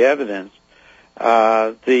look at the evidence,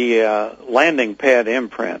 the landing pad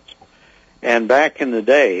imprints. And back in the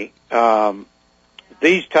day,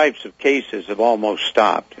 these types of cases have almost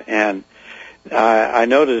stopped. And I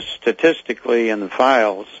noticed statistically in the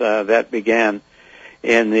files that began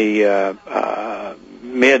in the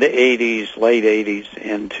mid-'80s, late '80s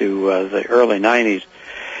into the early '90s.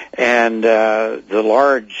 And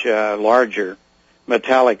the larger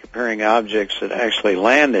metallic appearing objects that actually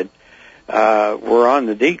landed were on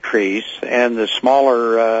the decrease, and the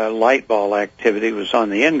smaller light ball activity was on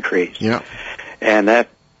the increase. Yeah. And that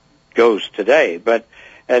goes today. But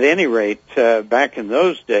at any rate, back in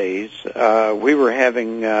those days, we were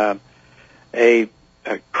having a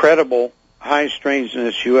credible high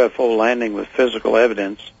strangeness UFO landing with physical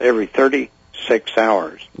evidence every 36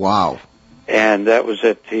 hours. Wow. And that was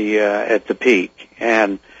at the peak.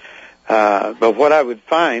 And but what I would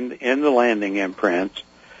find in the landing imprints,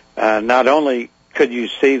 not only could you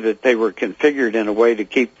see that they were configured in a way to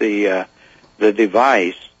keep the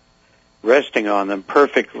device resting on them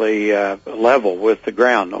perfectly level with the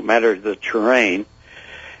ground, no matter the terrain,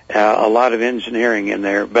 a lot of engineering in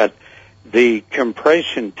there, but the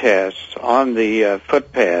compression tests on the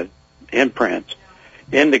footpad imprints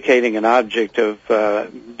indicating an object of,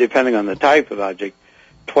 depending on the type of object,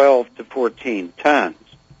 12 to 14 tons.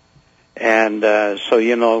 And so,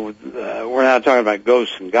 we're not talking about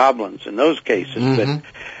ghosts and goblins in those cases,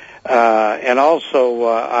 And also,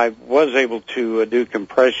 I was able to do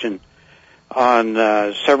compression on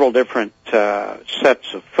several different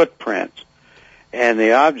sets of footprints. And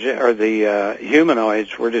the object, or the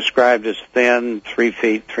humanoids, were described as thin, 3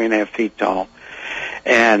 feet, 3.5 feet tall.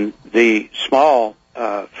 And the small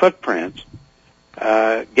footprints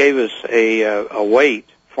gave us a weight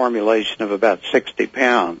formulation of about 60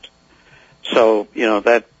 pounds. So,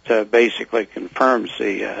 that basically confirms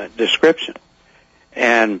the description.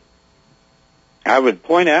 And I would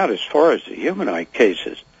point out, as far as the humanoid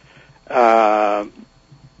cases, at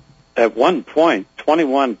one point,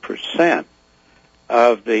 21%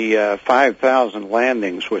 of the 5,000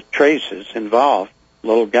 landings with traces involved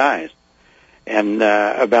little guys. And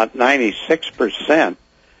about 96%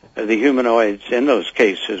 of the humanoids in those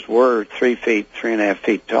cases were 3 feet, 3.5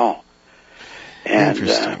 feet tall. And,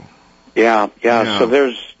 Interesting. Yeah. So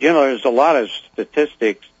there's a lot of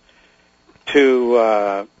statistics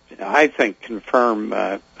to, I think, confirm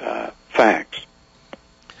facts.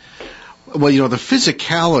 Well, the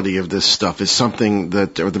physicality of this stuff is something or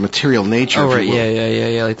the material nature. Oh, right,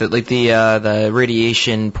 yeah. Like the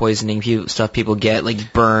radiation poisoning stuff people get,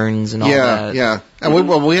 like burns and all that. Yeah. And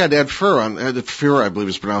we had Ed Furr Ed Furr, I believe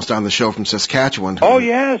is pronounced, on the show from Saskatchewan. Oh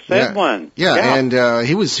yes, that one. Yeah, and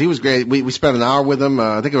he was great. We spent an hour with him.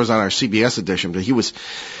 I think it was on our CBS edition, but he was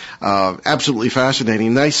absolutely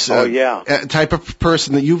fascinating. Nice type of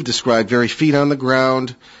person that you've described. Very feet on the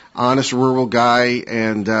ground. Honest rural guy,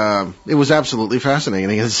 and it was absolutely fascinating.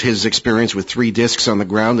 His experience with 3 discs on the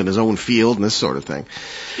ground in his own field and this sort of thing.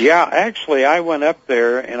 Yeah, actually, I went up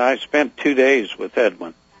there and I spent 2 days with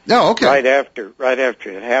Edwin. Oh, okay. Right after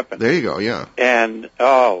it happened. There you go. Yeah. And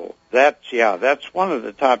that's one of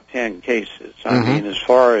the top 10 cases. I mean, as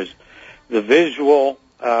far as the visual,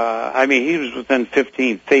 he was within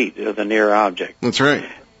 15 feet of the near object. That's right.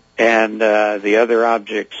 And the other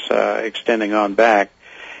objects extending on back.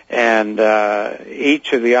 And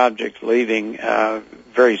each of the objects leaving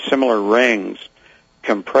very similar rings,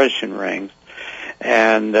 compression rings,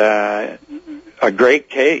 and a great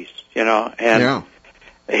case, And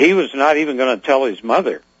he was not even going to tell his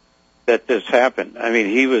mother that this happened. I mean,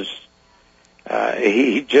 he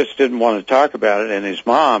just didn't want to talk about it. And his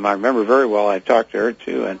mom, I remember very well, I talked to her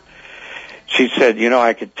too, and she said,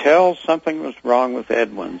 I could tell something was wrong with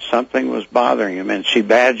Edwin. Something was bothering him, and she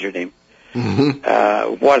badgered him.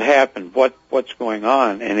 What happened? What's going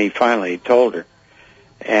on? And he finally told her,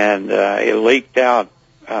 and it leaked out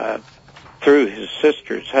through his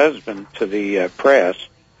sister's husband to the press.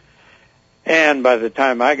 And by the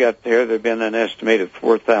time I got there, there'd been an estimated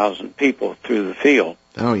 4,000 people through the field.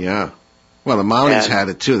 Oh yeah. Well, the Mounties had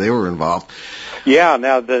it too; they were involved. Yeah.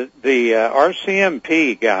 Now the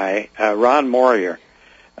RCMP guy, Ron Morier.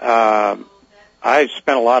 I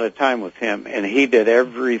spent a lot of time with him, and he did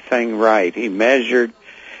everything right. He measured,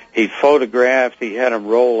 he photographed, he had him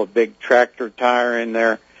roll a big tractor tire in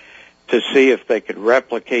there to see if they could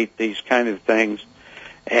replicate these kind of things.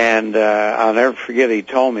 And I'll never forget, he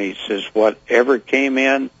told me, he says, whatever came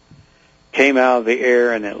in, came out of the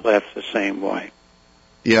air, and it left the same way.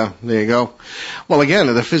 Yeah, there you go. Well, again,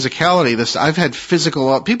 the physicality, I've had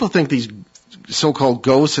physical, people think these so-called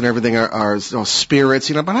ghosts and everything are spirits,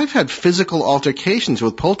 but I've had physical altercations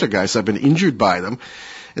with poltergeists. I've been injured by them,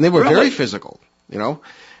 and they were very physical,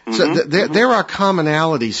 So there are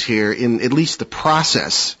commonalities here in at least the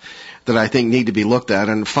process that I think need to be looked at,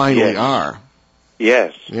 and finally are.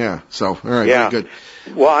 Yes. Yeah. So, all right. Yeah. Very good.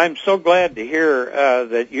 Well, I'm so glad to hear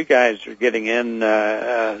that you guys are getting in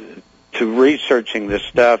to researching this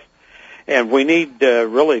stuff, and we need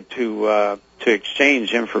really to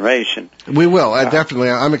exchange information. We will.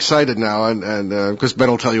 Definitely. I'm excited now, and because Ben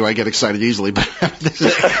will tell you I get excited easily, but this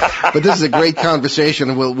is a great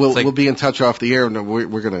conversation, and we'll be in touch off the air, and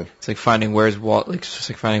we're gonna. It's like finding it's just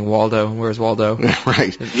like finding Waldo. Where's Waldo?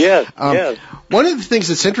 Right. Yes. Yes. One of the things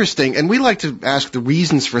that's interesting, and we like to ask the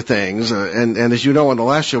reasons for things, and as you know, on the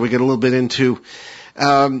last show we get a little bit into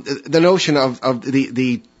the notion of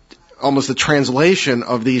the almost the translation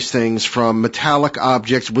of these things from metallic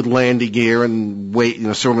objects with landing gear and weight,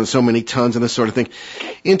 so many tons and this sort of thing,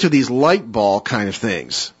 into these light ball kind of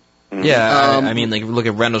things. Yeah, I mean, like look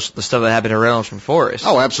at Reynolds, the stuff that happened to Reynolds from Forrest.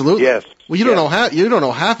 Oh, absolutely. Yes. Well, you don't know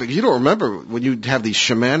half of it because you don't remember when you have these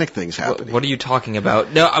shamanic things happening. What are you talking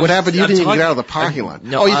about? No, what happened? You didn't even get out of the parking lot.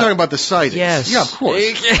 No, you're talking about the sightings. Yes. Yeah, of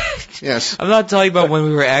course. Yes. I'm not talking about when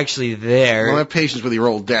we were actually there. Well, have patience with your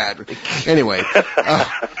old dad. Anyway,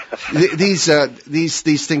 these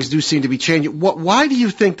things do seem to be changing. Why do you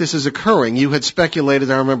think this is occurring? You had speculated,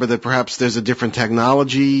 I remember, that perhaps there's a different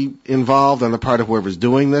technology involved on the part of whoever's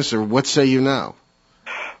doing this, or what say you now?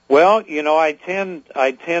 Well, I tend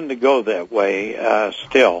to go that way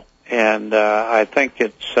still, and I think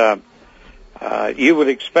it's you would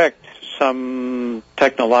expect some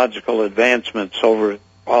technological advancements over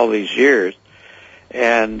all these years,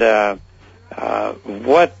 and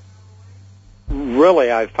what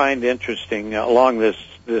really I find interesting along this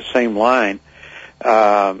same line,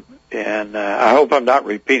 and I hope I'm not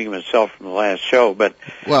repeating myself from the last show, but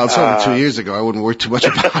well, it's only 2 years ago. I wouldn't worry too much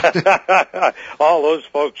about it. All those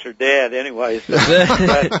folks are dead anyway.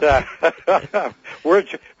 But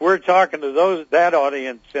we're talking to that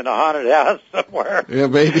audience in a haunted house somewhere. Yeah,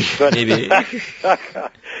 maybe. Maybe.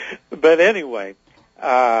 But anyway,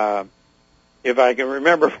 if I can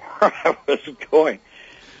remember where I was going.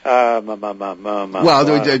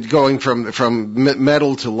 Going from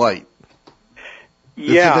metal to light.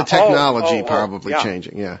 The technology probably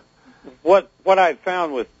changing. Yeah. What I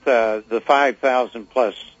found with the 5,000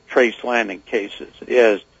 plus trace landing cases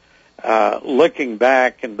is looking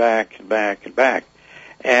back and back and back and back,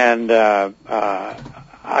 and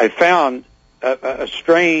I found a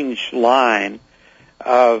strange line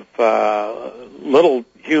of little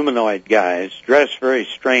humanoid guys dressed very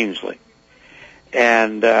strangely.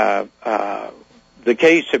 And the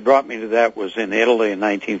case that brought me to that was in Italy in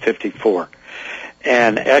 1954.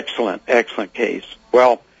 An excellent case.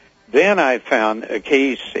 Well, then I found a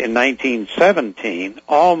case in 1917,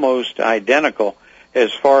 almost identical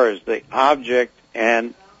as far as the object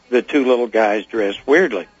and the two little guys dressed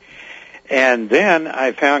weirdly. And then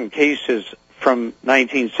I found cases from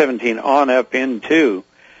 1917 on up into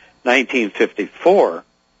 1954,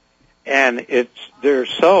 and they're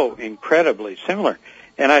so incredibly similar.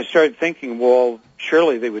 And I started thinking, well,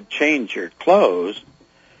 surely they would change your clothes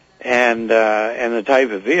and the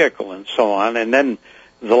type of vehicle and so on. And then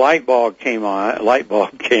the light bulb came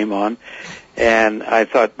on, and I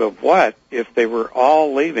thought, but what if they were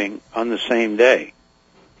all leaving on the same day?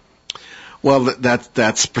 Well,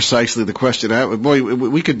 that's precisely the question.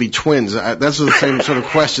 We could be twins. That's the same sort of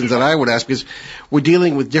questions that I would ask, because we're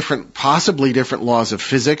dealing with possibly different laws of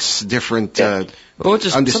physics, different something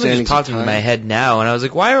just popped into my head now, and I was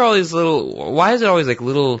like, why is it always like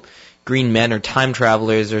little green men or time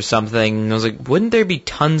travelers or something? And I was like, wouldn't there be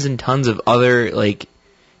tons and tons of other like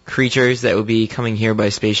creatures that would be coming here by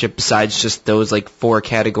spaceship besides just those like 4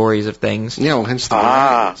 categories of things? Yeah, well, hence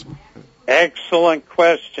the excellent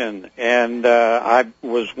question, and I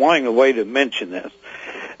was wanting a way to mention this.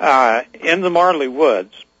 In the Marley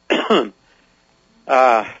Woods, 5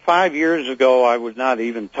 years ago, I would not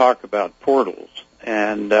even talk about portals.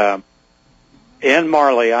 And in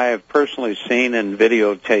Marley, I have personally seen and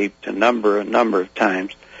videotaped a number of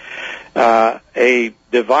times a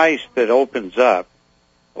device that opens up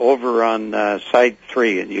over on Site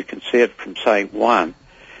 3, and you can see it from Site 1.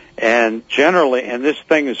 And generally, and this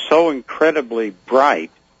thing is so incredibly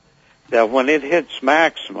bright that when it hits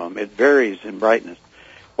maximum, it varies in brightness.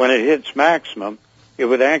 When it hits maximum, it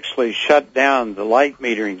would actually shut down the light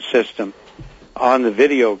metering system on the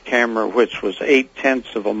video camera, which was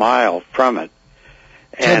 0.8 of a mile from it.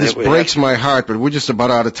 And this breaks my heart, but we're just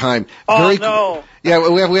about out of time. No. Yeah,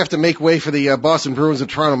 we have to make way for the Boston Bruins and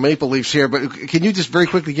Toronto Maple Leafs here, but can you just very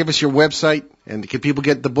quickly give us your website, and can people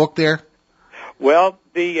get the book there? Well,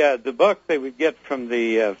 the book they would get from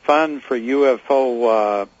the Fund for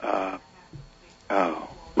UFO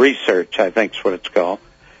Research, I think is what it's called.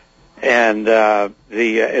 And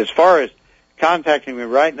as far as contacting me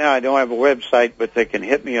right now, I don't have a website, but they can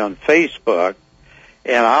hit me on Facebook,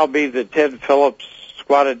 and I'll be the Ted Phillips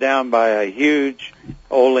squatted down by a huge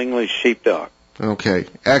old English sheepdog. Okay,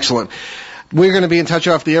 excellent. We're going to be in touch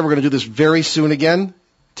off the air. We're going to do this very soon again.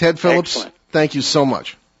 Ted Phillips, excellent. Thank you so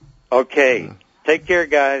much. Okay. Take care,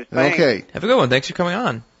 guys. Thanks. Okay. Have a good one. Thanks for coming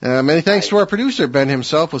on. Many thanks to our producer, Ben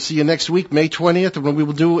himself. We'll see you next week, May 20th, when we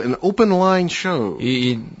will do an open line show.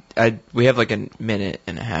 We have like a minute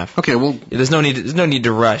and a half. Okay, well, there's no need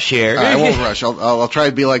to rush here. I won't rush. I'll try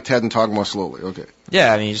to be like Ted and talk more slowly. Okay.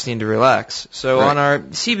 Yeah, I mean, you just need to relax. So on our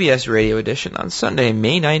CBS radio edition on Sunday,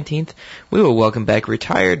 May 19th, we will welcome back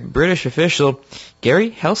retired British official Gary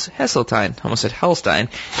Hesseltine, almost said Hellstein,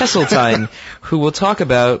 Hesseltine, who will talk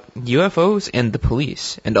about UFOs and the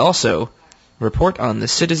police, and also report on the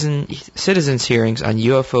citizens' hearings on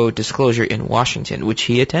UFO disclosure in Washington, which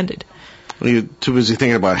he attended. Well, you're too busy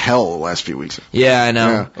thinking about hell the last few weeks. Yeah, I know.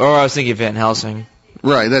 Yeah. Or I was thinking of Van Helsing.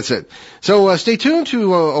 Right, that's it. So stay tuned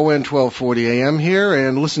to ON 1240 AM here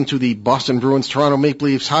and listen to the Boston Bruins Toronto Maple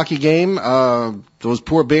Leafs hockey game. Those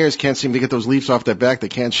poor Bears can't seem to get those Leafs off their back. They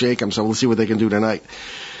can't shake them, so we'll see what they can do tonight.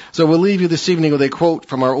 So we'll leave you this evening with a quote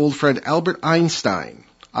from our old friend Albert Einstein.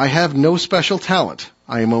 I have no special talent.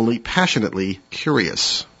 I am only passionately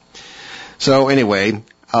curious. So anyway,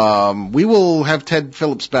 we will have Ted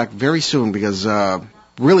Phillips back very soon because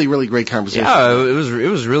really, really great conversation. Yeah, it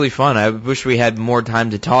was really fun. I wish we had more time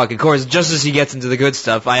to talk. Of course, just as he gets into the good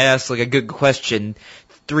stuff, I asked like a good question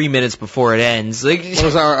 3 minutes before it ends. Like, well,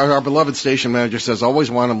 as our beloved station manager says, always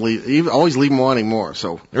leave them wanting more.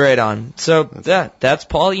 So right on. So that's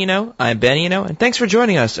Paul. I'm Ben. And thanks for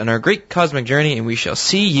joining us on our great cosmic journey. And we shall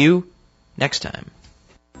see you next time.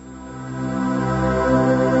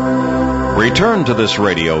 Return to this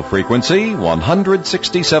radio frequency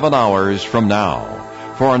 167 hours from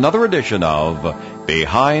now for another edition of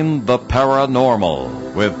Behind the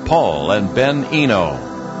Paranormal with Paul and Ben Eno.